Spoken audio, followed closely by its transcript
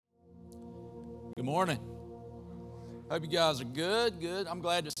Good morning. Hope you guys are good. I'm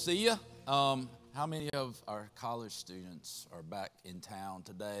glad to see you. How many of our college students are back in town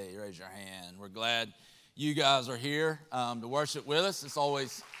today? Raise your hand. We're glad you guys are here to worship with us. It's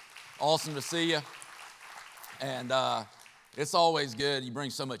always awesome to see you. And it's always good. You bring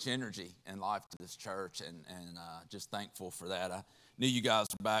so much energy and life to this church, and just thankful for that. I knew you guys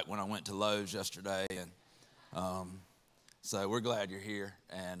were back when I went to Lowe's yesterday, and so we're glad you're here,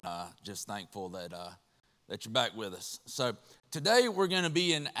 and just thankful that you're back with us. So today we're going to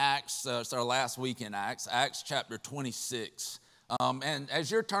be in Acts. It's our last week in Acts chapter 26. And as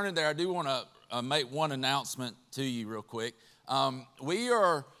you're turning there, I do want to make one announcement to you real quick. We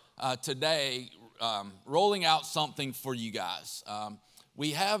are today rolling out something for you guys.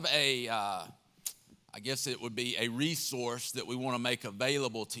 We have I guess it would be a resource that we want to make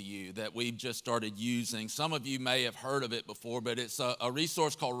available to you that we've just started using. Some of you may have heard of it before, but it's a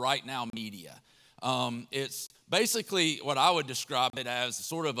resource called Right Now Media. It's basically what I would describe it as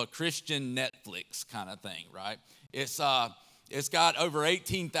sort of a Christian Netflix kind of thing, right? It's got over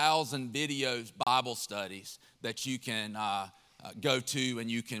 18,000 videos, Bible studies that you can go to and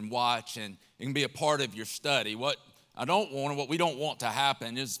you can watch, and it can be a part of your study. What we don't want to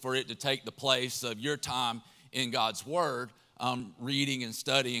happen is for it to take the place of your time in God's Word, reading and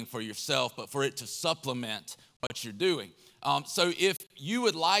studying for yourself, but for it to supplement what you're doing. So if you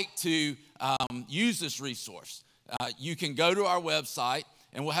would like to use this resource, you can go to our website,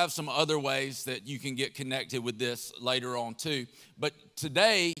 and we'll have some other ways that you can get connected with this later on too. But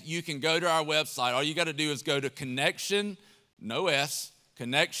today, you can go to our website. All you got to do is go to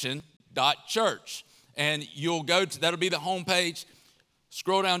connection.church. And you'll go to, that'll be the homepage.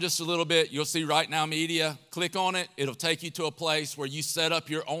 Scroll down just a little bit. You'll see Right Now Media. Click on it. It'll take you to a place where you set up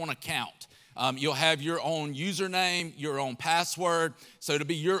your own account. You'll have your own username, your own password. So it'll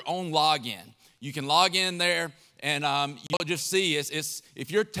be your own login. You can log in there, and you'll just see it's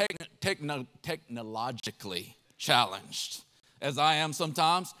if you're technologically challenged, as I am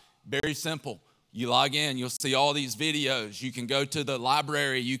sometimes, very simple. You log in, you'll see all these videos. You can go to the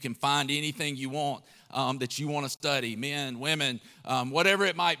library. You can find anything you want that you want to study, men, women, whatever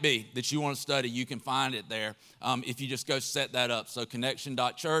it might be that you want to study, you can find it there if you just go set that up. So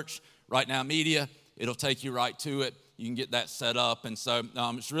connection.church, Right Now Media, it'll take you right to it. You can get that set up. And so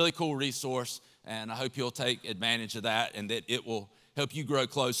it's a really cool resource, and I hope you'll take advantage of that and that it will help you grow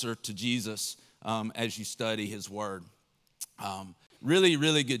closer to Jesus as you study His Word. Really,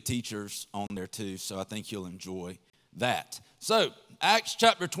 really good teachers on there too, so I think you'll enjoy that. So, Acts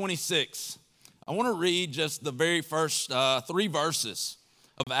chapter 26. I want to read just the very first 3 verses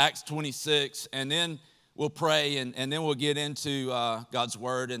of Acts 26, and then we'll pray, and then we'll get into God's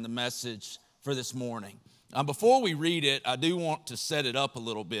Word and the message for this morning. Before we read it, I do want to set it up a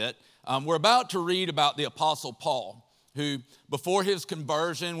little bit. We're about to read about the Apostle Paul, who before his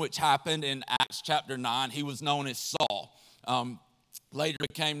conversion, which happened in Acts chapter 9, he was known as Saul. Later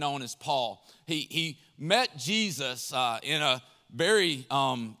became known as Paul. He met Jesus in a very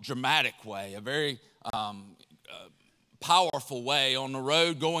dramatic way, a very powerful way on the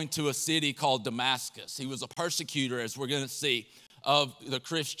road going to a city called Damascus. He was a persecutor, as we're going to see, of the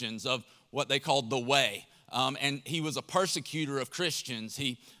Christians, of what they called the Way. And he was a persecutor of Christians.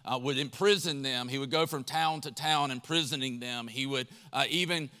 He would imprison them. He would go from town to town imprisoning them. He would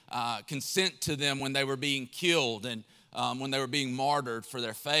even consent to them when they were being killed and when they were being martyred for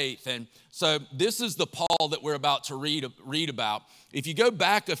their faith. And so this is the Paul that we're about to read about. If you go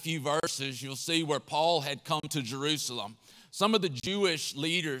back a few verses, you'll see where Paul had come to Jerusalem. Some of the Jewish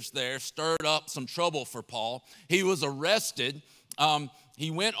leaders there stirred up some trouble for Paul. He was arrested.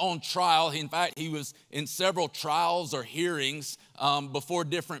 He went on trial. In fact, he was in several trials or hearings before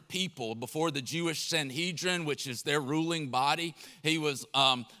different people, before the Jewish Sanhedrin, which is their ruling body. He was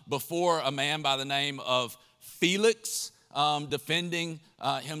before a man by the name of Felix, defending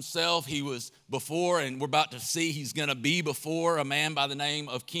himself. He was before, and we're about to see he's going to be before a man by the name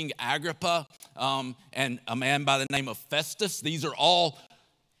of King Agrippa and a man by the name of Festus. These are all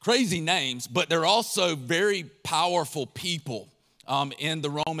crazy names, but they're also very powerful people in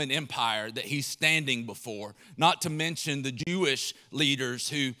the Roman Empire that he's standing before, not to mention the Jewish leaders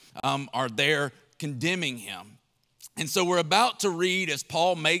who are there condemning him. And so we're about to read as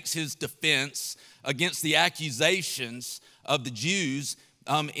Paul makes his defense against the accusations of the Jews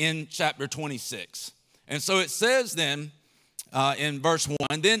in chapter 26. And so it says then in verse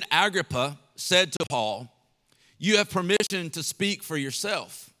 1, then Agrippa said to Paul, "You have permission to speak for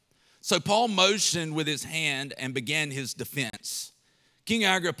yourself." So Paul motioned with his hand and began his defense. King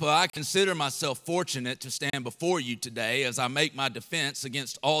Agrippa, I consider myself fortunate to stand before you today as I make my defense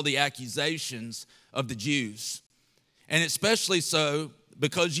against all the accusations of the Jews. And especially so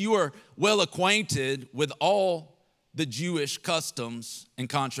because you are well acquainted with all the Jewish customs and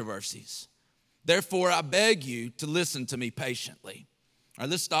controversies. Therefore, I beg you to listen to me patiently. All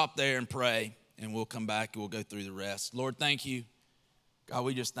right, let's stop there and pray, and we'll come back and we'll go through the rest. Lord, thank you. God,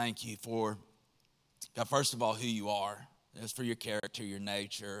 we just thank you for, God, first of all, who you are. As for your character, your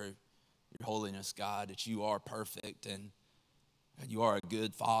nature, your holiness, God, that you are perfect and you are a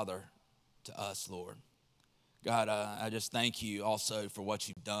good Father to us, Lord. God, I just thank you also for what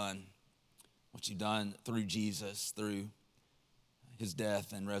you've done through Jesus, through his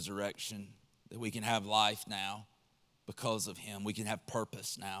death and resurrection, that we can have life now because of him. We can have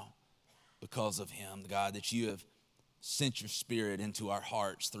purpose now because of him. God, that you have sent your Spirit into our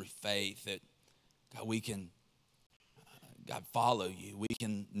hearts through faith, that, God, we can, God, follow you. We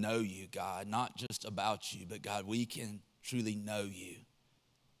can know you, God, not just about you, but, God, we can truly know you.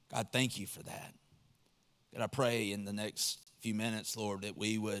 God, thank you for that. God, I pray in the next few minutes, Lord, that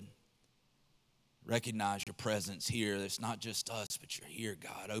we would recognize your presence here. It's not just us, but you're here,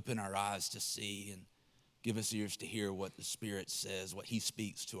 God. Open our eyes to see and give us ears to hear what the Spirit says, what he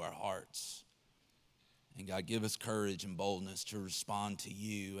speaks to our hearts. And God, give us courage and boldness to respond to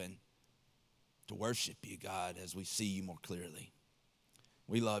you and to worship you, God, as we see you more clearly.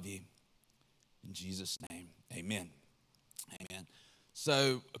 We love you. In Jesus' name, amen. Amen.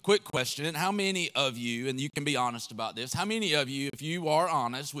 So, a quick question. How many of you, and you can be honest about this, how many of you, if you are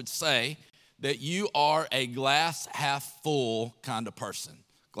honest, would say that you are a glass half full kind of person?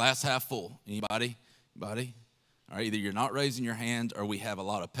 Glass half full. Anybody? Anybody? All right, either you're not raising your hand or we have a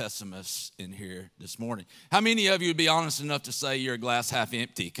lot of pessimists in here this morning. How many of you would be honest enough to say you're a glass half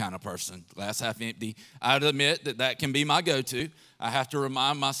empty kind of person? Glass half empty. I'd admit that can be my go-to. I have to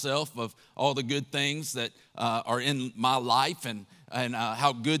remind myself of all the good things that are in my life and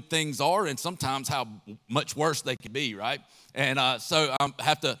how good things are, and sometimes how much worse they could be, right? And so I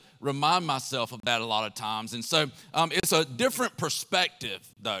have to remind myself of that a lot of times. And so it's a different perspective,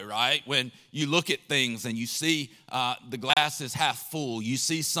 though, right? When you look at things and you see the glass is half full, you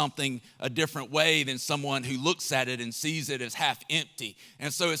see something a different way than someone who looks at it and sees it as half empty.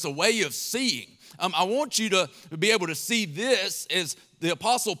 And so it's a way of seeing. I want you to be able to see this as the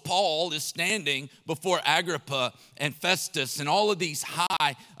Apostle Paul is standing before Agrippa and Festus and all of these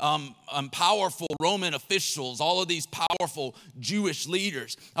high, powerful Roman officials, all of these powerful Jewish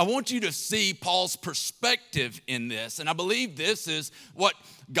leaders. I want you to see Paul's perspective in this. And I believe this is what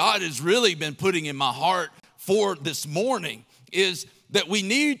God has really been putting in my heart for this morning, is that we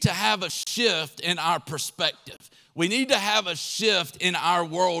need to have a shift in our perspective. We need to have a shift in our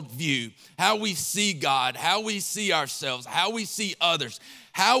worldview, how we see God, how we see ourselves, how we see others,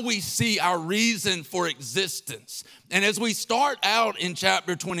 how we see our reason for existence. And as we start out in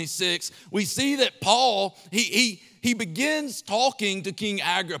chapter 26, we see that Paul, he begins talking to King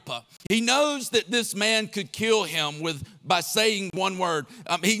Agrippa. He knows that this man could kill him by saying one word.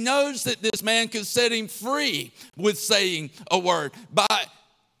 He knows that this man could set him free with saying a word by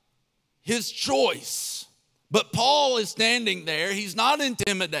his choice. But Paul is standing there. He's not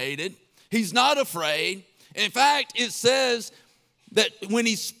intimidated. He's not afraid. In fact, it says that when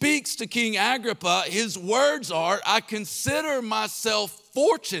he speaks to King Agrippa, his words are, "I consider myself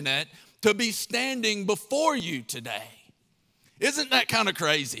fortunate to be standing before you today." Isn't that kind of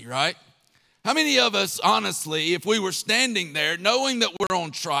crazy, right? How many of us, honestly, if we were standing there, knowing that we're on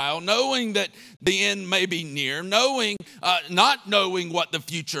trial, knowing that the end may be near, not knowing what the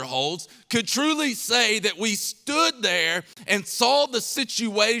future holds, could truly say that we stood there and saw the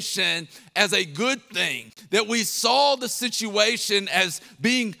situation as a good thing, that we saw the situation as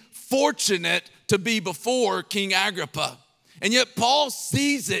being fortunate to be before King Agrippa? And yet Paul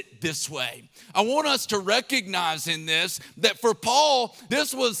sees it this way. I want us to recognize in this that for Paul,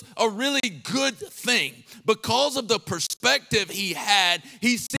 this was a really good thing. Because of the perspective he had,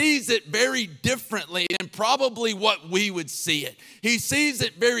 he sees it very differently than probably what we would see it. He sees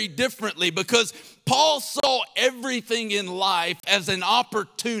it very differently because Paul saw everything in life as an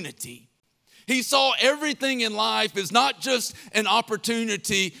opportunity. He saw everything in life as not just an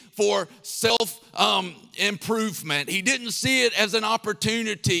opportunity for self-improvement. He didn't see it as an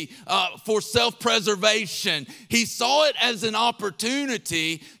opportunity for self-preservation. He saw it as an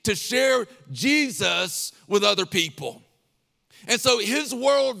opportunity to share Jesus with other people. And so his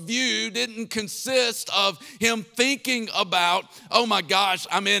worldview didn't consist of him thinking about, oh my gosh,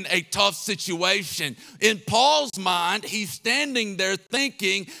 I'm in a tough situation. In Paul's mind, he's standing there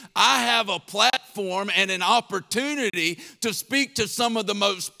thinking, I have a platform and an opportunity to speak to some of the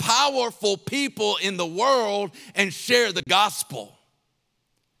most powerful people in the world and share the gospel.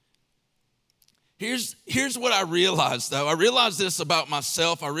 Here's what I realized, though. I realized this about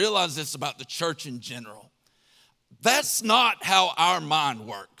myself. I realized this about the church in general. That's not how our mind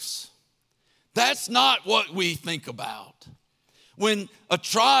works. That's not what we think about. When a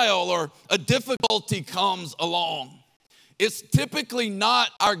trial or a difficulty comes along, it's typically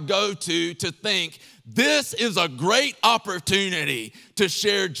not our go-to to think, this is a great opportunity to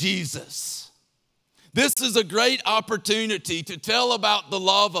share Jesus. This is a great opportunity to tell about the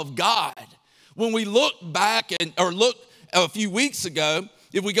love of God. When we look back or look a few weeks ago,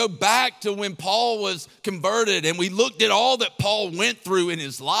 if we go back to when Paul was converted and we looked at all that Paul went through in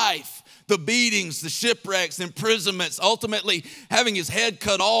his life, the beatings, the shipwrecks, imprisonments, ultimately having his head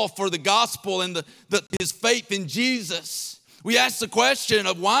cut off for the gospel and his faith in Jesus, we ask the question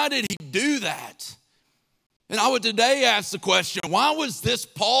of why did he do that? And I would today ask the question, why was this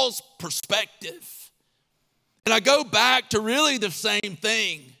Paul's perspective? And I go back to really the same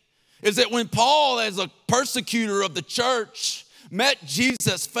thing, is that when Paul, as a persecutor of the church, met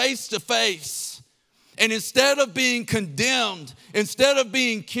Jesus face to face, and instead of being condemned, instead of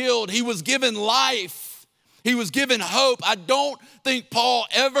being killed, he was given life. He was given hope. I don't think Paul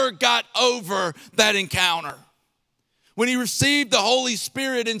ever got over that encounter. When he received the Holy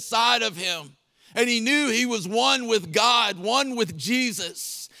Spirit inside of him, and he knew he was one with God, one with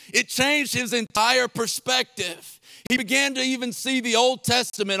Jesus, it changed his entire perspective. He began to even see the Old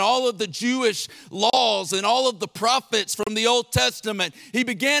Testament, all of the Jewish laws and all of the prophets from the Old Testament. He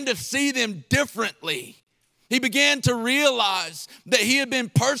began to see them differently. He began to realize that he had been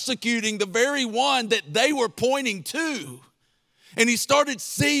persecuting the very one that they were pointing to. And he started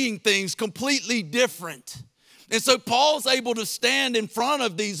seeing things completely different. And so Paul's able to stand in front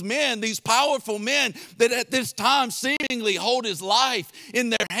of these men, these powerful men that at this time seemingly hold his life in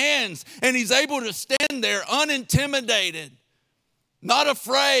their hands. And he's able to stand there unintimidated, not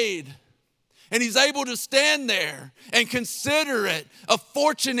afraid. And he's able to stand there and consider it a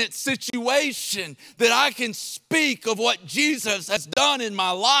fortunate situation that I can speak of what Jesus has done in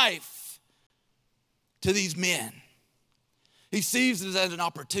my life to these men. He sees it as an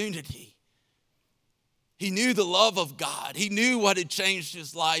opportunity. He knew the love of God. He knew what had changed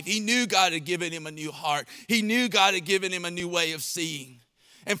his life. He knew God had given him a new heart. He knew God had given him a new way of seeing.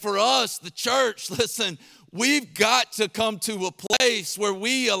 And for us, the church, listen, we've got to come to a place where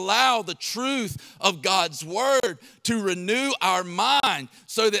we allow the truth of God's word to renew our mind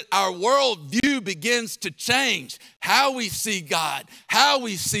so that our worldview begins to change. How we see God, how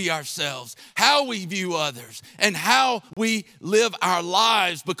we see ourselves, how we view others, and how we live our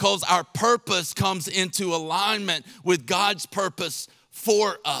lives, because our purpose comes into alignment with God's purpose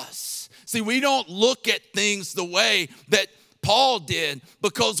for us. See, we don't look at things the way that Paul did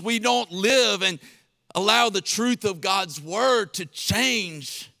because we don't live and allow the truth of God's word to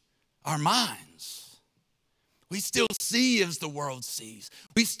change our minds. We still see as the world sees.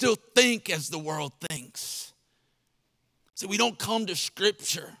 We still think as the world thinks. So we don't come to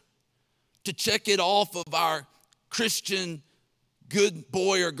Scripture to check it off of our Christian good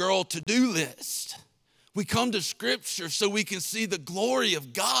boy or girl to-do list. We come to Scripture so we can see the glory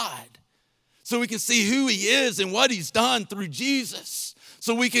of God, so we can see who he is and what he's done through Jesus.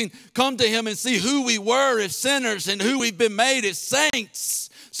 So we can come to him and see who we were as sinners and who we've been made as saints.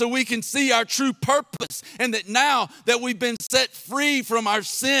 So we can see our true purpose, and that now that we've been set free from our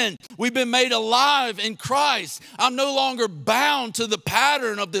sin, we've been made alive in Christ. I'm no longer bound to the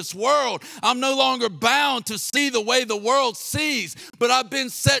pattern of this world. I'm no longer bound to see the way the world sees, but I've been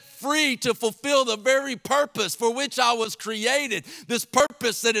set free to fulfill the very purpose for which I was created, this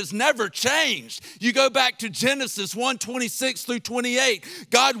purpose that has never changed. You go back to Genesis 1:26 through 28.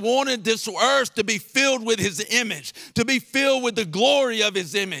 God wanted this earth to be filled with his image, to be filled with the glory of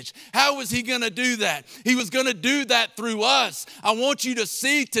his image. How was he going to do that? He was going to do that through us. I want you to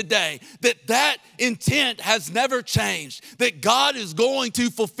see today that that intent has never changed, that God is going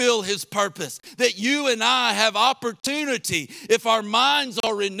to fulfill his purpose, that you and I have opportunity if our minds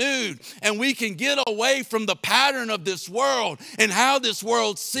are renewed and we can get away from the pattern of this world and how this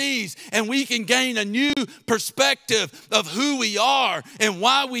world sees, and we can gain a new perspective of who we are and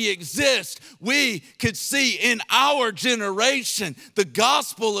why we exist. We could see in our generation the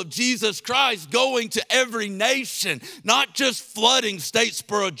gospel of Jesus Christ going to every nation, not just flooding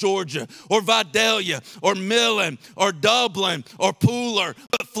Statesboro, Georgia, Georgia, or Vidalia, or Millen, or Dublin, or Pooler,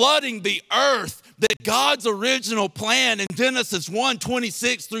 but flooding the earth, that God's original plan in Genesis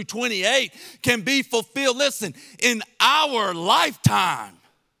 1:26 through 28 can be fulfilled, listen, in our lifetime.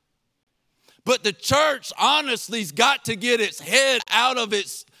 But the church honestly's got to get its head out of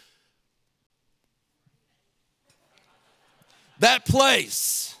that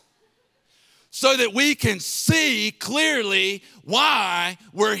place so that we can see clearly why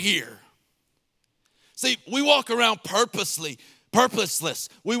we're here. See, we walk around purposeless.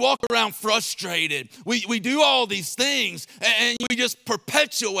 We walk around frustrated. We do all these things and we just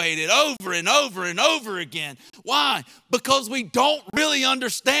perpetuate it over and over and over again. Why? Because we don't really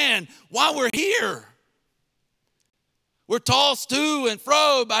understand why we're here. We're tossed to and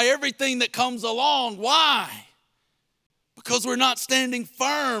fro by everything that comes along. Why? Because we're not standing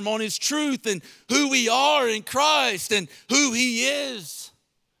firm on His truth and who we are in Christ and who He is.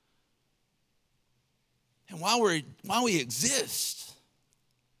 And why we exist.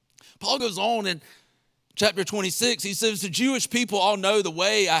 Paul goes on in chapter 26. He says, the Jewish people all know the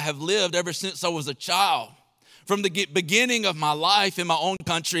way I have lived ever since I was a child, from the beginning of my life in my own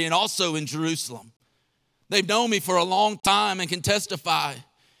country and also in Jerusalem. They've known me for a long time and can testify,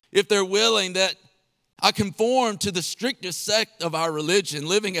 if they're willing, that I conform to the strictest sect of our religion,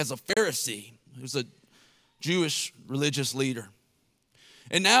 living as a Pharisee, who's a Jewish religious leader.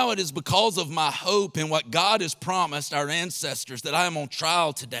 And now it is because of my hope in what God has promised our ancestors that I am on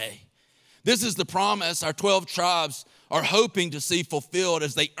trial today. This is the promise our 12 tribes are hoping to see fulfilled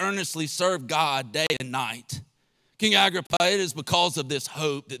as they earnestly serve God day and night. King Agrippa, it is because of this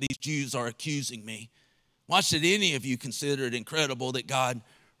hope that these Jews are accusing me. Why should any of you consider it incredible that God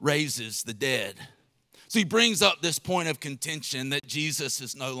raises the dead? So he brings up this point of contention that Jesus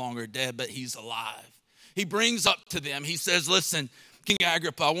is no longer dead, but He's alive. He brings up to them, he says, listen, King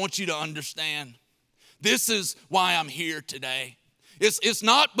Agrippa, I want you to understand, this is why I'm here today. It's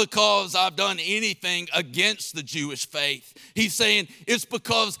not because I've done anything against the Jewish faith. He's saying it's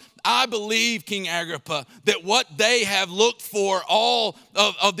because I believe, King Agrippa, that what they have looked for all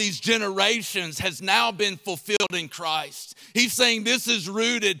of these generations has now been fulfilled in Christ. He's saying this is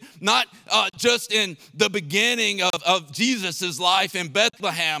rooted not just in the beginning of Jesus' life in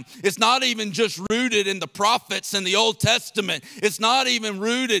Bethlehem. It's not even just rooted in the prophets in the Old Testament. It's not even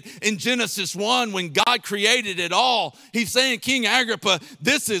rooted in Genesis 1 when God created it all. He's saying, King Agrippa,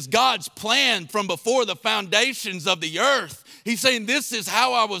 this is God's plan from before the foundations of the earth. He's saying this is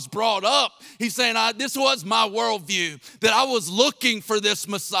how I was brought up. He's saying this was my worldview, that I was looking for this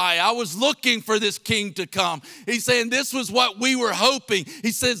Messiah. I was looking for this King to come. He's saying this was what we were hoping.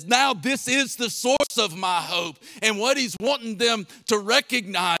 He says now this is the source of my hope. And what he's wanting them to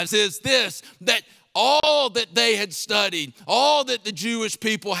recognize is this, that all that they had studied, all that the Jewish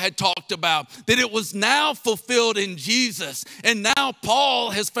people had talked about, that it was now fulfilled in Jesus. And now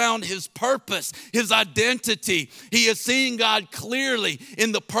Paul has found his purpose, his identity. He is seeing God clearly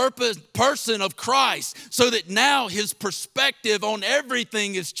in the person of Christ, so that now his perspective on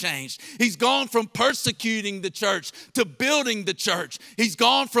everything is changed. He's gone from persecuting the church to building the church. He's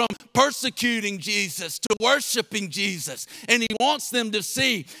gone from persecuting Jesus to worshiping Jesus. And he wants them to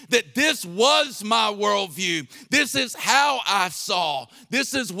see that this was my worldview. This is how I saw.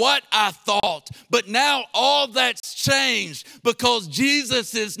 This is what I thought. But now all that's changed because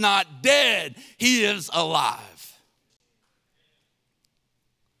Jesus is not dead. He is alive.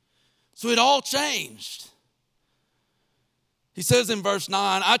 So it all changed. He says in verse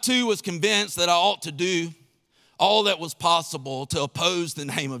 9, I too was convinced that I ought to do all that was possible to oppose the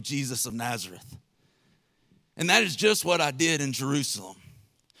name of Jesus of Nazareth. And that is just what I did in Jerusalem.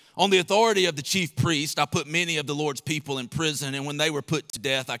 On the authority of the chief priest, I put many of the Lord's people in prison, and when they were put to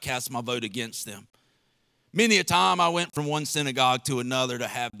death, I cast my vote against them. Many a time I went from one synagogue to another to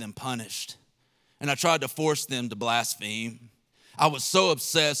have them punished, and I tried to force them to blaspheme. I was so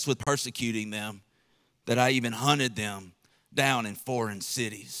obsessed with persecuting them that I even hunted them down in foreign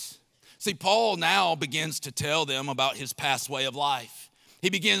cities. See, Paul now begins to tell them about his past way of life. He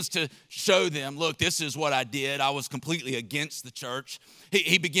begins to show them, look, this is what I did. I was completely against the church.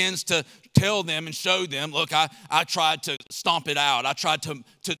 He begins to tell them and show them, look, I tried to stomp it out. I tried to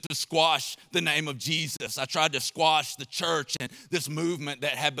squash the name of Jesus. I tried to squash the church and this movement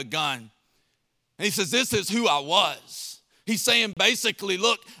that had begun. And he says, this is who I was. He's saying basically,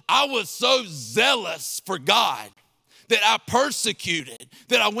 look, I was so zealous for God that I persecuted,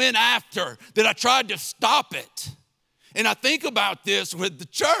 that I went after, that I tried to stop it. And I think about this with the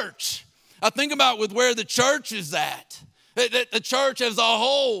church. I think about with where the church is at. The church as a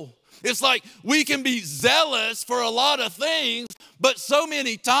whole. It's like we can be zealous for a lot of things, but so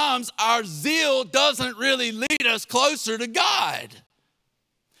many times our zeal doesn't really lead us closer to God.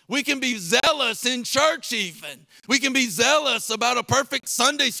 We can be zealous in church even. We can be zealous about a perfect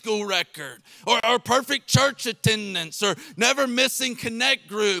Sunday school record or perfect church attendance or never missing connect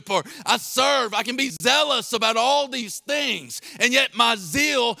group or I serve. I can be zealous about all these things. And yet my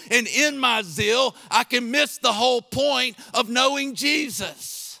zeal, and in my zeal, I can miss the whole point of knowing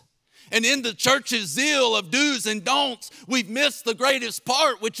Jesus. And in the church's zeal of do's and don'ts, we've missed the greatest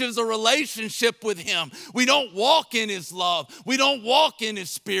part, which is a relationship with Him. We don't walk in His love. We don't walk in His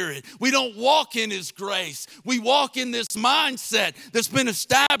Spirit. We don't walk in His grace. We walk in this mindset that's been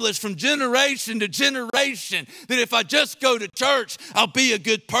established from generation to generation that if I just go to church, I'll be a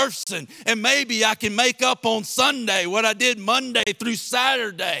good person. And maybe I can make up on Sunday what I did Monday through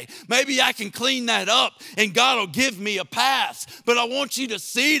Saturday. Maybe I can clean that up and God will give me a pass. But I want you to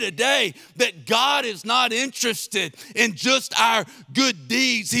see today that God is not interested in just our good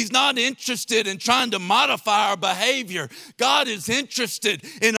deeds. He's not interested in trying to modify our behavior. God is interested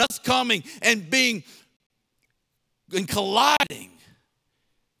in us coming and being and colliding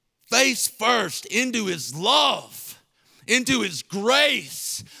face first into His love, into His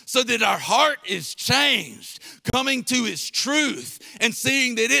grace, so that our heart is changed, coming to His truth and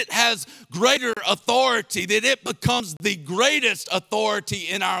seeing that it has greater authority, that it becomes the greatest authority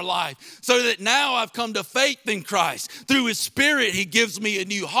in our life. So that now I've come to faith in Christ. Through His Spirit, He gives me a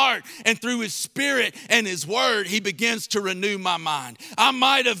new heart. And through His Spirit and His Word, He begins to renew my mind. I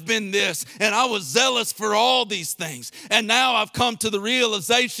might have been this, and I was zealous for all these things. And now I've come to the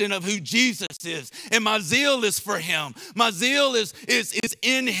realization of who Jesus is. And my zeal is for Him. My zeal is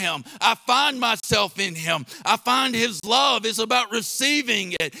in Him. I find myself in Him. I find His love is about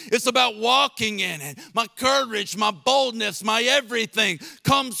receiving it. It's about walking in it. My courage, my boldness, my everything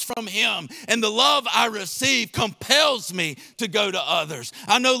comes from Him. And the love I receive compels me to go to others.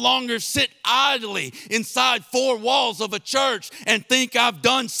 I no longer sit idly inside four walls of a church and think I've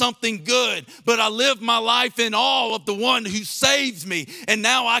done something good, but I live my life in awe of the one who saves me. And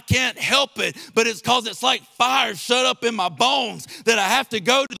now I can't help it, but it's because it's like fire shut up in my bones that I have to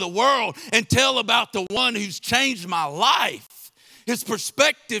go to the world and tell about the one who's changed my life. His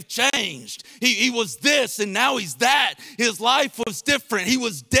perspective changed. He was this and now he's that. His life was different. He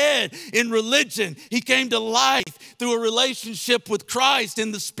was dead in religion. He came to life through a relationship with Christ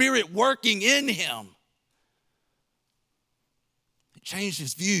and the Spirit working in him. It changed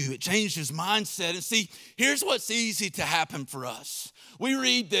his view. It changed his mindset. And see, here's what's easy to happen for us. We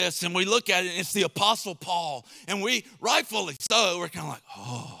read this and we look at it and it's the Apostle Paul. And we, rightfully so, we're kind of like,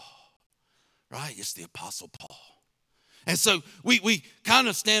 oh, right, it's the Apostle Paul. And so we kind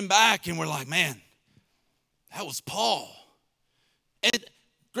of stand back and we're like, man, that was Paul. And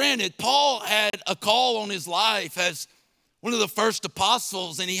granted, Paul had a call on his life as one of the first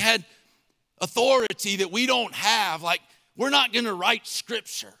apostles, and he had authority that we don't have. Like, we're not going to write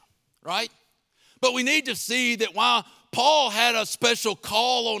scripture, right? But we need to see that while Paul had a special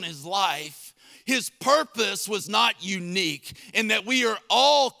call on his life, his purpose was not unique, in that we are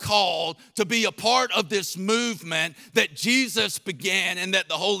all called to be a part of this movement that Jesus began and that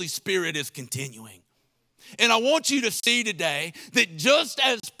the Holy Spirit is continuing. And I want you to see today that just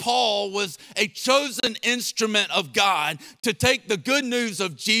as Paul was a chosen instrument of God to take the good news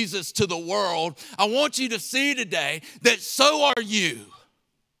of Jesus to the world, I want you to see today that so are you.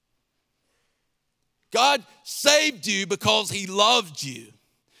 God saved you because he loved you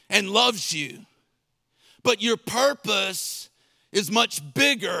and loves you. But your purpose is much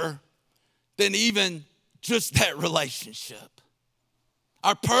bigger than even just that relationship.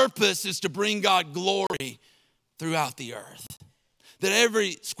 Our purpose is to bring God glory throughout the earth. That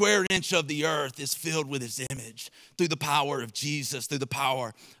every square inch of the earth is filled with his image through the power of Jesus, through the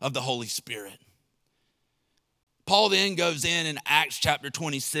power of the Holy Spirit. Paul then goes in Acts chapter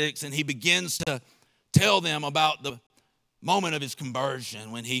 26 and he begins to tell them about the moment of his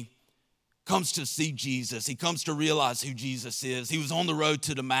conversion when he comes to see Jesus. He comes to realize who Jesus is. He was on the road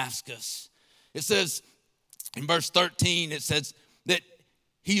to Damascus. It says in verse 13, it says that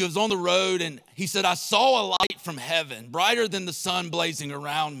he was on the road and he said, I saw a light from heaven, brighter than the sun blazing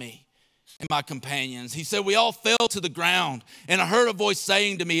around me and my companions. He said, we all fell to the ground and I heard a voice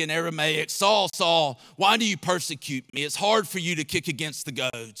saying to me in Aramaic, Saul, Saul, why do you persecute me? It's hard for you to kick against the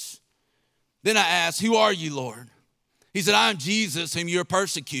goads. Then I asked, who are you, Lord? He said, I am Jesus whom you're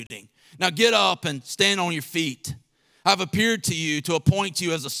persecuting. Now get up and stand on your feet. I've appeared to you to appoint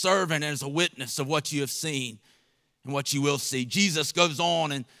you as a servant and as a witness of what you have seen and what you will see. Jesus goes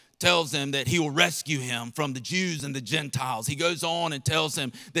on and tells him that he will rescue him from the Jews and the Gentiles. He goes on and tells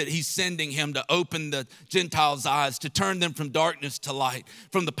him that he's sending him to open the Gentiles' eyes, to turn them from darkness to light,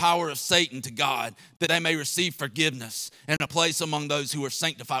 from the power of Satan to God, that they may receive forgiveness and a place among those who are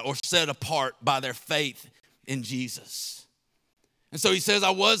sanctified or set apart by their faith in Jesus. And so he says,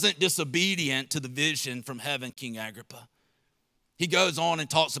 I wasn't disobedient to the vision from heaven, King Agrippa. He goes on and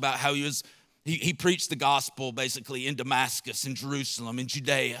talks about how he preached the gospel basically in Damascus, in Jerusalem, in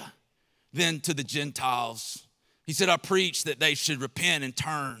Judea, then to the Gentiles. He said, I preached that they should repent and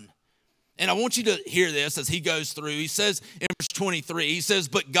turn. And I want you to hear this as he goes through. He says in verse 23, he says,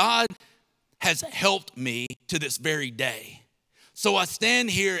 but God has helped me to this very day. So I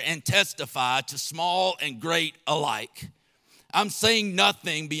stand here and testify to small and great alike. I'm saying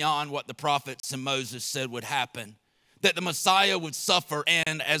nothing beyond what the prophets and Moses said would happen, that the Messiah would suffer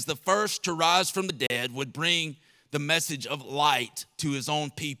and as the first to rise from the dead would bring the message of light to his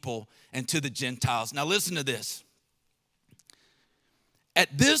own people and to the Gentiles. Now listen to this.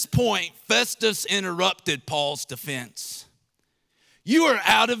 At this point, Festus interrupted Paul's defense. You are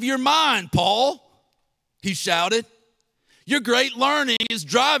out of your mind, Paul, he shouted. Your great learning is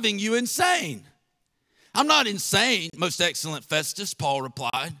driving you insane. I'm not insane, most excellent Festus, Paul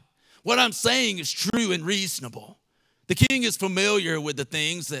replied. What I'm saying is true and reasonable. The king is familiar with the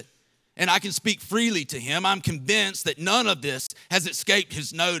things that, and I can speak freely to him. I'm convinced that none of this has escaped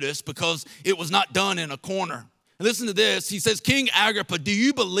his notice because it was not done in a corner. And listen to this. He says, King Agrippa, do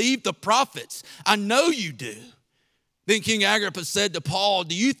you believe the prophets? I know you do. Then King Agrippa said to Paul,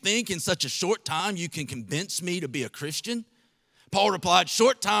 do you think in such a short time you can convince me to be a Christian? Paul replied,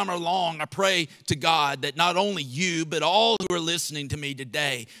 short time or long, I pray to God that not only you, but all who are listening to me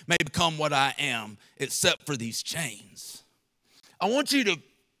today may become what I am, except for these chains. I want you to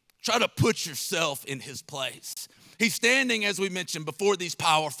try to put yourself in his place. He's standing, as we mentioned, before these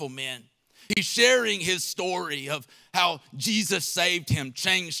powerful men. He's sharing his story of how Jesus saved him,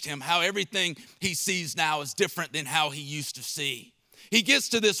 changed him, how everything he sees now is different than how he used to see. He gets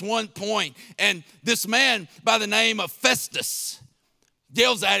to this one point, and this man by the name of Festus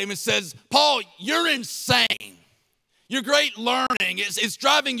yells at him and says, Paul, you're insane. Your great learning is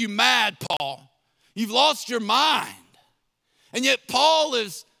driving you mad, Paul. You've lost your mind. And yet Paul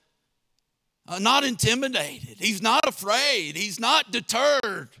is not intimidated. He's not afraid. He's not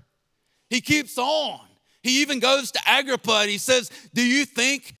deterred. He keeps on. He even goes to Agrippa and he says, do you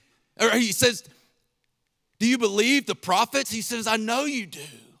believe the prophets? He says, I know you do.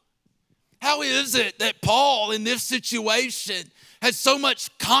 How is it that Paul in this situation has so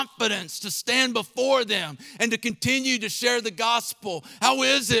much confidence to stand before them and to continue to share the gospel? How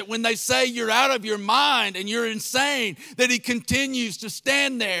is it when they say you're out of your mind and you're insane that he continues to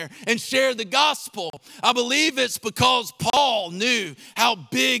stand there and share the gospel? I believe it's because Paul knew how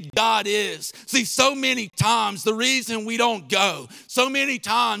big God is. See, so many times the reason we don't go, so many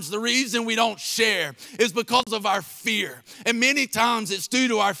times the reason we don't share is because of our fear. And many times it's due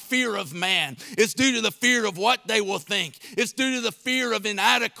to our fear of man. It's due to the fear of what they will think. It's due to the fear of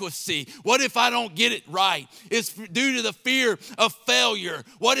inadequacy. What if I don't get it right? It's due to the fear of failure.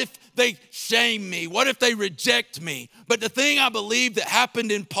 What if they shame me? What if they reject me? But the thing I believe that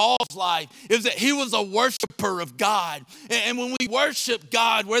happened in Paul's life is that he was a worshiper of God. And when we worship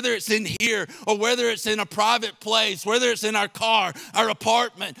God, whether it's in here or whether it's in a private place, whether it's in our car, our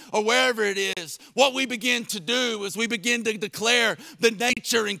apartment, or wherever it is, what we begin to do is we begin to declare the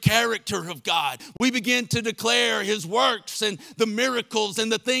nature and character of God. We begin to declare his works and the miracles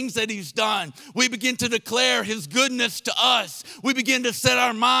and the things that he's done. We begin to declare his goodness to us. We begin to set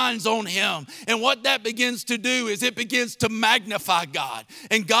our minds on him. And what that begins to do is it begins to magnify God.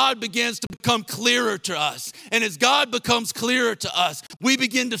 And God begins to become clearer to us. And as God becomes clearer to us, we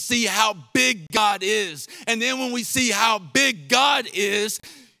begin to see how big God is. And then when we see how big God is,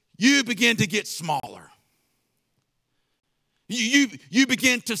 you begin to get smaller. You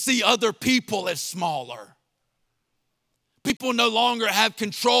begin to see other people as smaller. People no longer have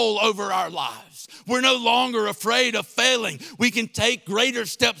control over our lives. We're no longer afraid of failing. We can take greater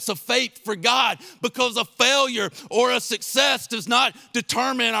steps of faith for God because a failure or a success does not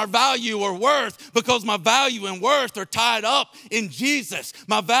determine our value or worth, because my value and worth are tied up in Jesus.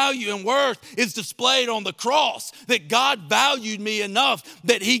 My value and worth is displayed on the cross, that God valued me enough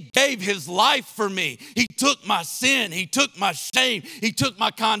that he gave his life for me. He took my sin. He took my shame. He took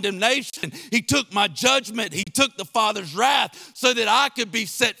my condemnation. He took my judgment. He took the Father's wrath. wrath so that I could be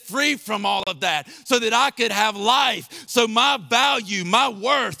set free from all of that, so that I could have life. So my value, my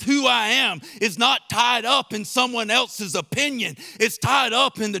worth, who I am is not tied up in someone else's opinion. It's tied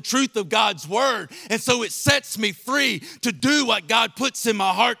up in the truth of God's word. And so it sets me free to do what God puts in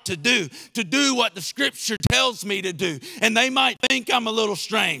my heart to do what the scripture tells me to do. And they might think I'm a little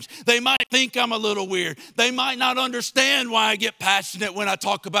strange. They might think I'm a little weird. They might not understand why I get passionate when I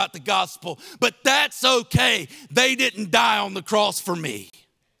talk about the gospel, but that's okay. They didn't die on the cross for me.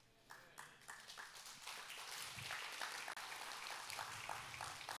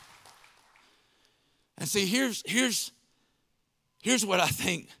 And see, here's what I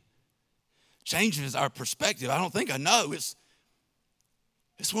think changes our perspective. I don't think I know. It's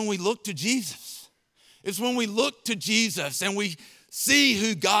when we look to Jesus. It's when we look to Jesus and we see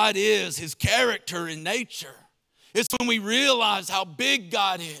who God is, his character and nature. It's when we realize how big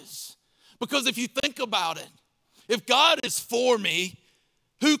God is. Because if you think about it, if God is for me,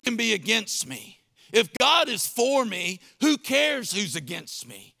 who can be against me? If God is for me, who cares who's against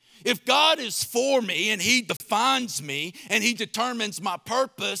me? If God is for me and he defines me and he determines my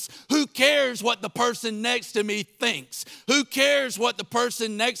purpose, who cares what the person next to me thinks? Who cares what the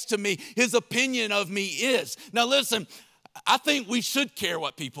person next to me, his opinion of me is? Now listen, I think we should care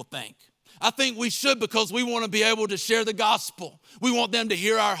what people think. I think we should, because we want to be able to share the gospel. We want them to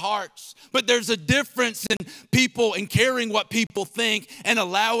hear our hearts. But there's a difference in people and caring what people think and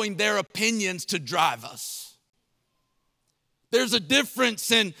allowing their opinions to drive us. There's a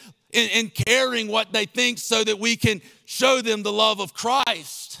difference in caring what they think so that we can show them the love of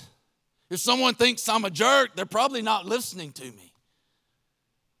Christ. If someone thinks I'm a jerk, they're probably not listening to me.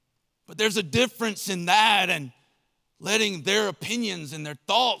 But there's a difference in that and letting their opinions and their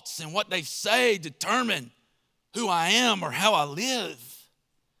thoughts and what they say determine who I am or how I live.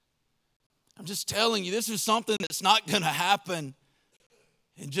 I'm just telling you, this is something that's not going to happen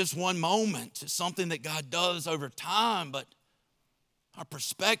in just one moment. It's something that God does over time, but our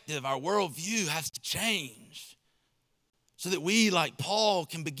perspective, our worldview has to change so that we, like Paul,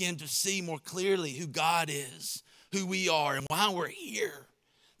 can begin to see more clearly who God is, who we are, and why we're here.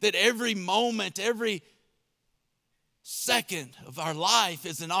 That every moment, every second of our life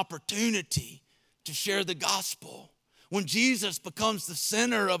is an opportunity to share the gospel. When Jesus becomes the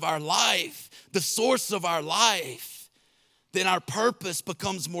center of our life, the source of our life, then our purpose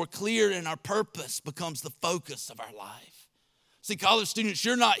becomes more clear and our purpose becomes the focus of our life. See, college students,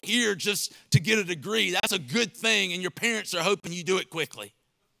 you're not here just to get a degree. That's a good thing, and your parents are hoping you do it quickly.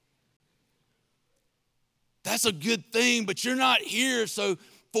 That's a good thing, but you're not here so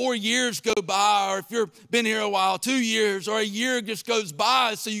 4 years go by, or if you've been here a while, 2 years, or a year just goes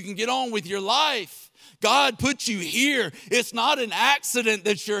by so you can get on with your life. God put you here. It's not an accident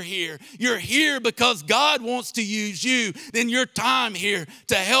that you're here. You're here because God wants to use you in your time here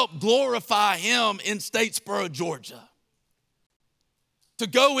to help glorify him in Statesboro, Georgia. To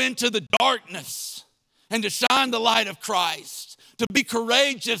go into the darkness and to shine the light of Christ. To be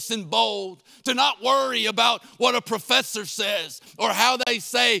courageous and bold. To not worry about what a professor says or how they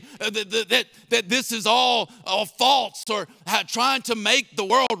say that this is all false, or trying to make the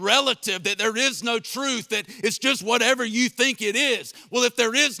world relative, that there is no truth, that it's just whatever you think it is. Well, if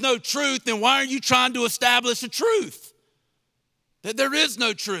there is no truth, then why are you trying to establish a truth? That there is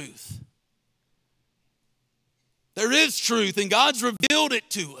no truth. There is truth, and God's revealed it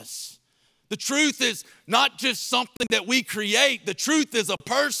to us. The truth is not just something that we create. The truth is a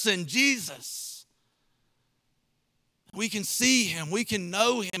person, Jesus. We can see him, we can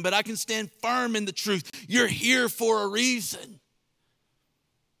know him, but I can stand firm in the truth. You're here for a reason.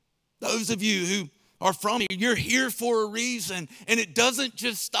 Those of you who are from here, you're here for a reason. And it doesn't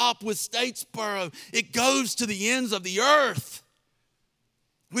just stop with Statesboro. It goes to the ends of the earth.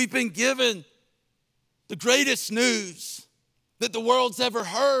 We've been given the greatest news that the world's ever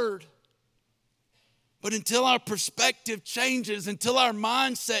heard. But until our perspective changes, until our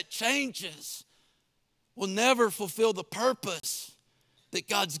mindset changes, we'll never fulfill the purpose that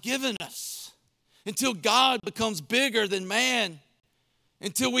God's given us. Until God becomes bigger than man.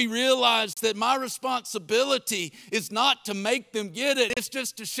 Until we realize that my responsibility is not to make them get it, it's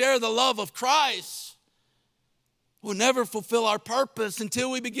just to share the love of Christ. We'll never fulfill our purpose until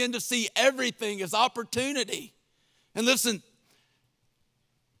we begin to see everything as opportunity. And listen,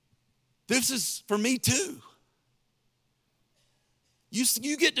 this is for me too.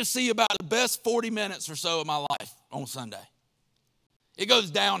 You get to see about the best 40 minutes or so of my life on Sunday. It goes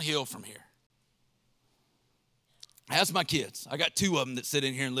downhill from here. Ask my kids. I got 2 of them that sit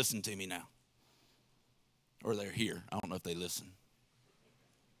in here and listen to me now. Or they're here. I don't know if they listen.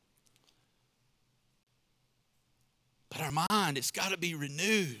 But our mind, it's got to be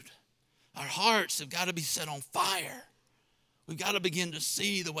renewed. Our hearts have got to be set on fire. We've got to begin to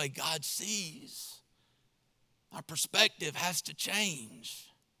see the way God sees. Our perspective has to change.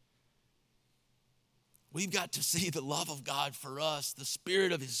 We've got to see the love of God for us, the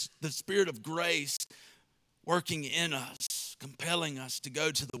Spirit of grace working in us, compelling us to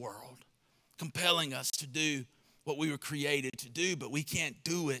go to the world, compelling us to do what we were created to do, but we can't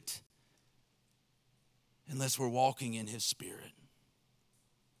do it unless we're walking in His Spirit.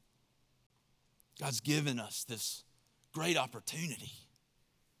 God's given us this great opportunity.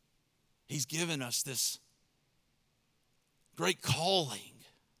 He's given us this great calling.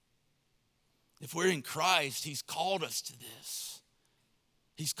 If we're in Christ, He's called us to this.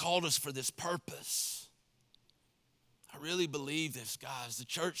 He's called us for this purpose. I really believe this, guys. The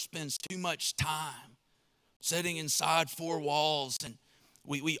church spends too much time sitting inside four walls, and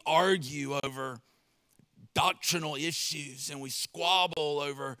we argue over doctrinal issues, and we squabble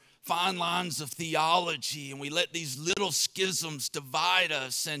over fine lines of theology, and we let these little schisms divide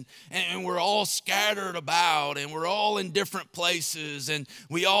us, and we're all scattered about, and we're all in different places, and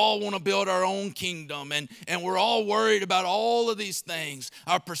we all want to build our own kingdom, and we're all worried about all of these things.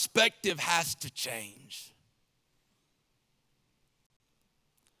 Our perspective has to change.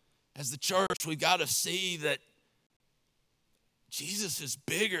 As the church, we've got to see that Jesus is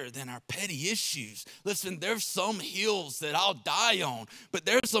bigger than our petty issues. Listen, there's some hills that I'll die on, but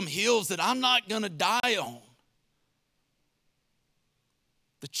there's some hills that I'm not going to die on.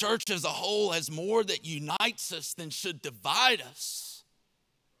 The church as a whole has more that unites us than should divide us.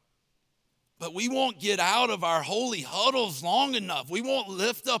 But we won't get out of our holy huddles long enough. We won't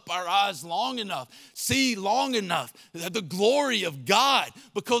lift up our eyes long enough, see long enough the glory of God.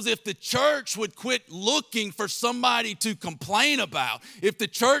 Because if the church would quit looking for somebody to complain about, if the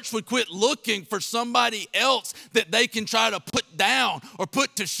church would quit looking for somebody else that they can try to put down or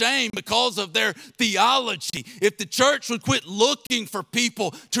put to shame because of their theology, if the church would quit looking for people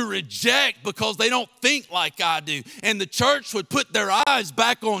to reject because they don't think like I do, and the church would put their eyes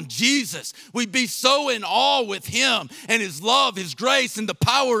back on Jesus, we'd be so in awe with Him and His love, His grace, and the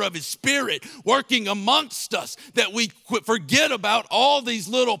power of His Spirit working amongst us that we forget about all these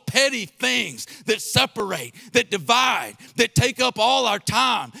little petty things that separate, that divide, that take up all our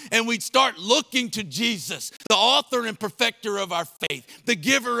time. And we'd start looking to Jesus, the author and perfecter of our faith, the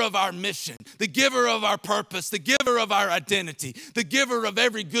giver of our mission, the giver of our purpose, the giver of our identity, the giver of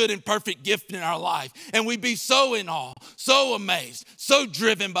every good and perfect gift in our life. And we'd be so in awe, so amazed, so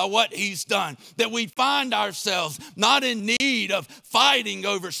driven by what He's done, that we find ourselves not in need of fighting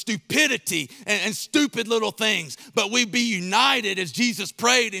over stupidity and stupid little things, but we'd be united as Jesus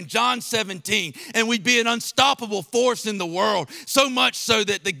prayed in John 17, and we'd be an unstoppable force in the world, so much so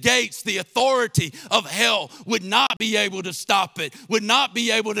that the gates, the authority of hell would not be able to stop it, would not be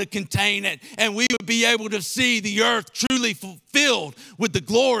able to contain it, and we would be able to see the earth truly fulfilled with the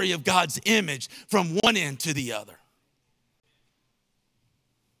glory of God's image from one end to the other.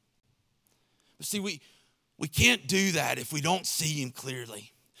 See, we can't do that if we don't see Him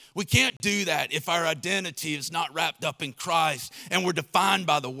clearly. We can't do that if our identity is not wrapped up in Christ and we're defined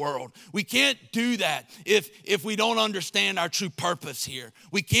by the world. We can't do that if we don't understand our true purpose here.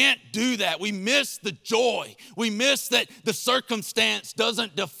 We can't do that. We miss the joy. We miss that the circumstance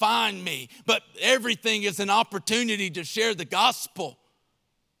doesn't define me, but everything is an opportunity to share the gospel.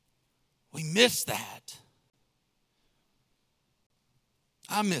 We miss that.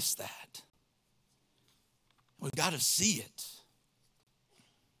 I miss that. We've got to see it.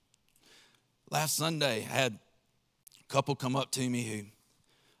 Last Sunday, I had a couple come up to me who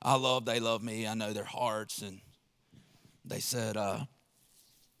I love, they love me, I know their hearts, and they said,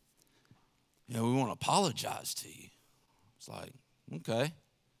 we want to apologize to you. It's like, okay.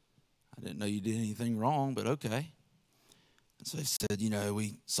 I didn't know you did anything wrong, but okay. And so they said,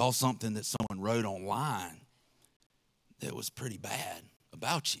 we saw something that someone wrote online that was pretty bad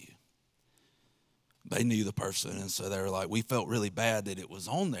about you. They knew the person, and so they were like, we felt really bad that it was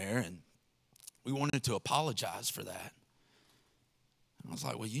on there, and we wanted to apologize for that. And I was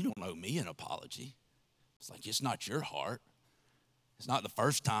like, well, you don't owe me an apology. It's like, it's not your heart. It's not the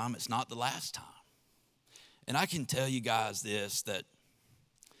first time. It's not the last time. And I can tell you guys this, that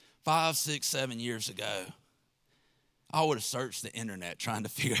 5, 6, 7 years ago, I would have searched the internet trying to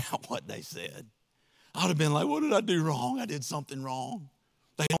figure out what they said. I would have been like, what did I do wrong? I did something wrong.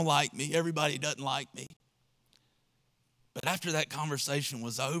 They don't like me. Everybody doesn't like me. But after that conversation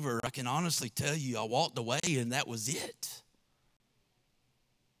was over, I can honestly tell you I walked away and that was it.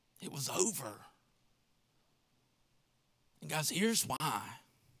 It was over. And guys, here's why.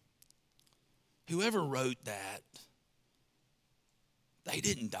 Whoever wrote that They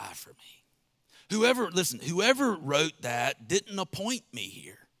didn't die for me. Whoever wrote that didn't appoint me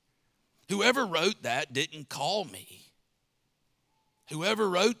here. Whoever wrote that didn't call me. Whoever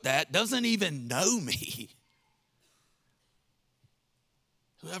wrote that doesn't even know me.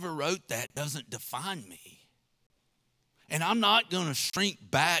 Whoever wrote that doesn't define me. And I'm not going to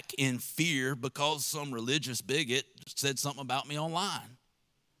shrink back in fear because some religious bigot said something about me online.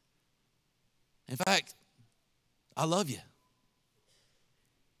 In fact, I love you.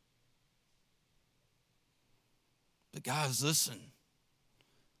 But guys, listen.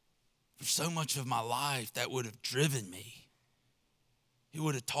 For so much of my life, that would have driven me. It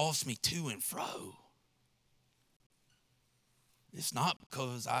would have tossed me to and fro. It's not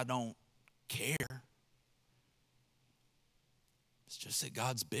because I don't care. It's just that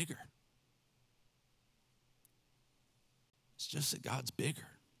God's bigger. It's just that God's bigger.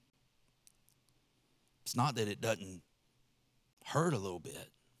 It's not that it doesn't hurt a little bit.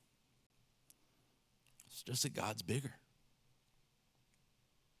 It's just that God's bigger.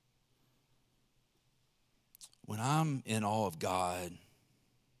 When I'm in awe of God,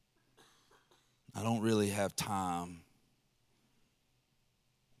 I don't really have time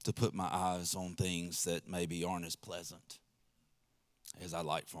to put my eyes on things that maybe aren't as pleasant as I'd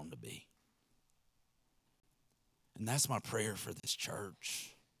like for them to be. And that's my prayer for this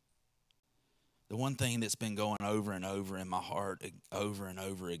church. The one thing that's been going over and over in my heart over and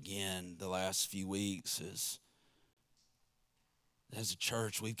over again the last few weeks is, as a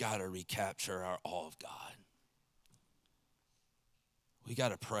church, we've got to recapture our awe of God. We got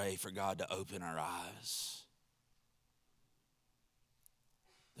to pray for God to open our eyes,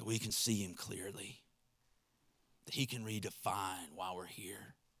 that we can see him clearly, that he can redefine why we're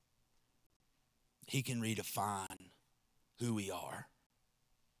here. He can redefine who we are.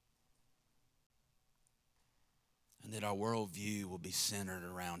 And that our worldview will be centered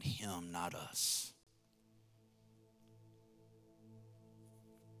around him, not us.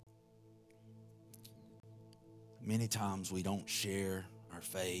 Many times we don't share our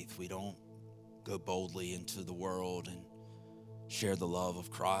faith. We don't go boldly into the world and share the love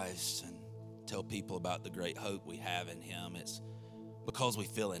of Christ and tell people about the great hope we have in him. It's because we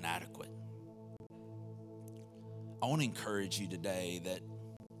feel inadequate. I want to encourage you today that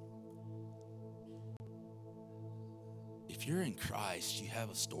if you're in Christ, you have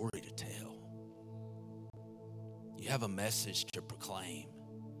a story to tell. You have a message to proclaim.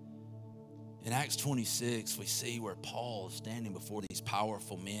 In Acts 26, we see where Paul is standing before these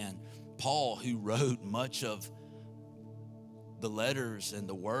powerful men. Paul, who wrote much of the letters and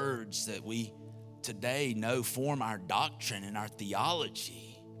the words that we today know form our doctrine and our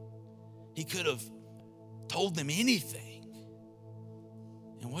theology. He could have told them anything.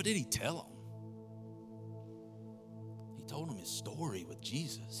 And what did he tell them? He told them his story with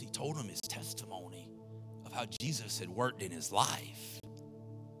Jesus. He told them his testimony of how Jesus had worked in his life.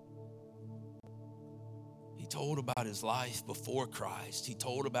 He told about his life before Christ. He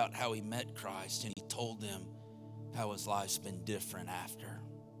told about how he met Christ, and he told them how his life's been different after.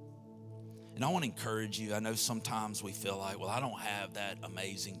 And I want to encourage you. I know sometimes we feel like, well, I don't have that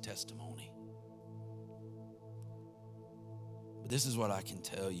amazing testimony. But this is what I can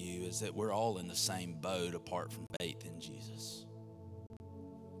tell you, is that we're all in the same boat apart from faith in Jesus.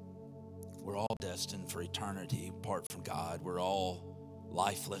 We're all destined for eternity apart from God. We're all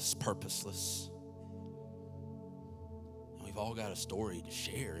lifeless, purposeless. And we've all got a story to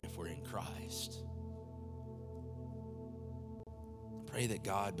share if we're in Christ. Pray that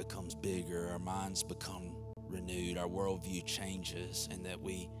God becomes bigger, our minds become renewed, our worldview changes, and that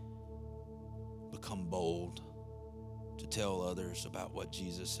we become bold to tell others about what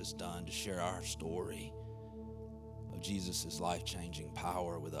Jesus has done, to share our story of Jesus' life-changing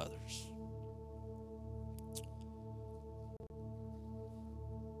power with others.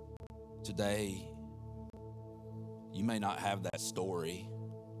 Today, you may not have that story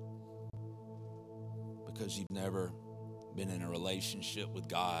because you've never been in a relationship with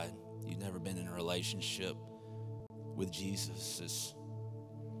God. You've never been in a relationship with Jesus. It's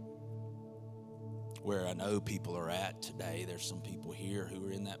where I know people are at today. There's some people here who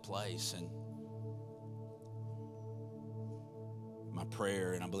are in that place. And my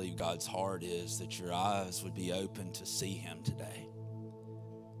prayer, and I believe God's heart, is that your eyes would be open to see him today.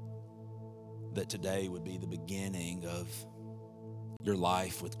 That today would be the beginning of your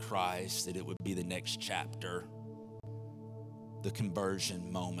life with Christ, that it would be the next chapter, the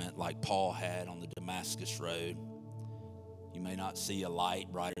conversion moment like Paul had on the Damascus Road. You may not see a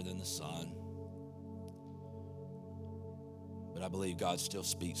light brighter than the sun, but I believe God still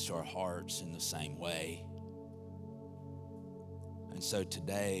speaks to our hearts in the same way. And so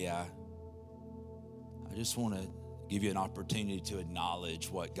today, I just want to give you an opportunity to acknowledge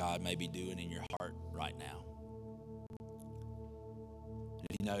what God may be doing in your heart right now. And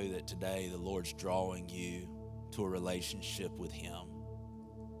if you know that today the Lord's drawing you to a relationship with Him,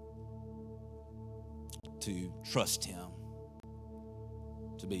 to trust Him,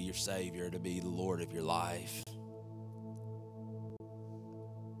 to be your Savior, to be the Lord of your life,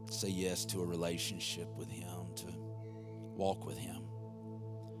 say yes to a relationship with Him, to walk with Him.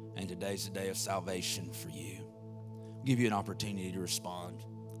 And today's the day of salvation for you. I'll give you an opportunity to respond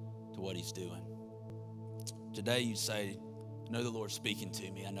to what He's doing. Today you say, I know the Lord's speaking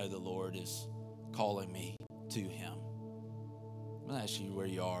to me. I know the Lord is calling me to Him. I'm going to ask you where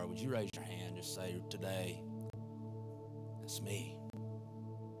you are. Would you raise your hand? Just say, today, that's me.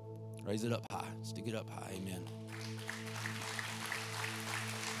 Raise it up high. Stick it up high. Amen.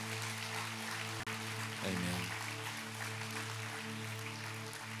 Amen.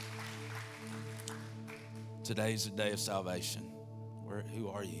 Today's the day of salvation. Who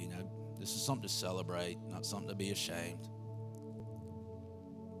are you? This is something to celebrate, not something to be ashamed.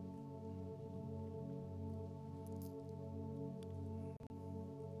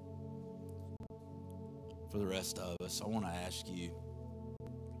 For the rest of us, I want to ask you,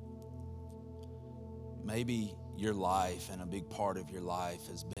 maybe your life and a big part of your life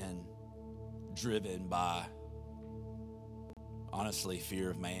has been driven by, honestly,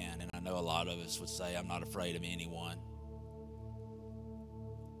 fear of man. And I know a lot of us would say, I'm not afraid of anyone.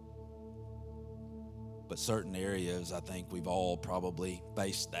 But certain areas, I think we've all probably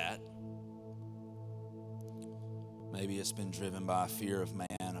faced that. Maybe it's been driven by a fear of man,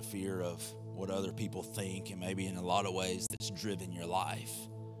 a fear of what other people think, and maybe in a lot of ways that's driven your life.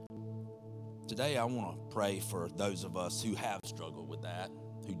 Today, I want to pray for those of us who have struggled with that,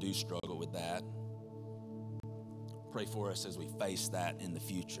 who do struggle with that. Pray for us as we face that in the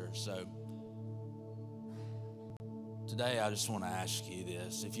future. So today, I just want to ask you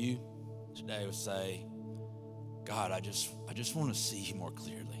this. If you today would say, God, I just want to see you more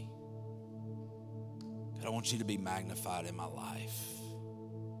clearly. God, I want you to be magnified in my life.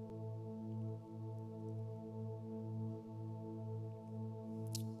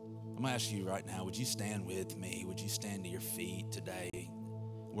 I'm going to ask you right now, would you stand with me? Would you stand to your feet today?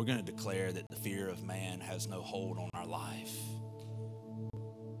 We're going to declare that the fear of man has no hold on our life.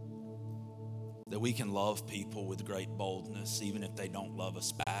 That we can love people with great boldness, even if they don't love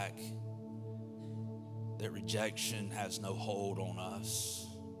us back. That rejection has no hold on us.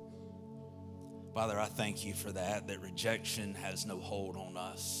 Father, I thank you for that rejection has no hold on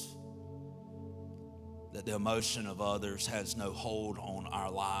us. That the emotion of others has no hold on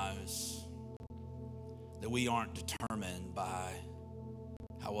our lives. That we aren't determined by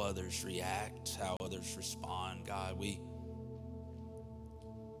how others react, how others respond. God, we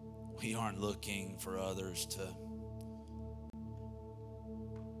aren't looking for others to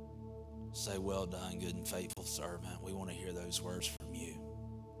say, well done, good and faithful servant. We want to hear those words from you.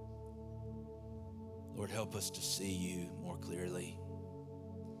 Lord, help us to see you more clearly.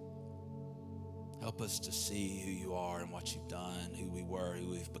 Help us to see who you are and what you've done, who we were, who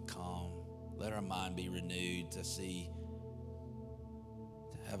we've become. Let our mind be renewed to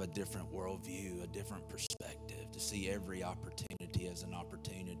have a different worldview, a different perspective, to see every opportunity as an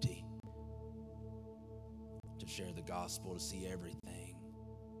opportunity to share the gospel, to see everything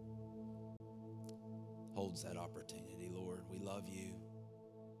holds that opportunity. Lord, we love you.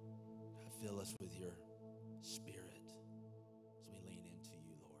 God, fill us with your Spirit.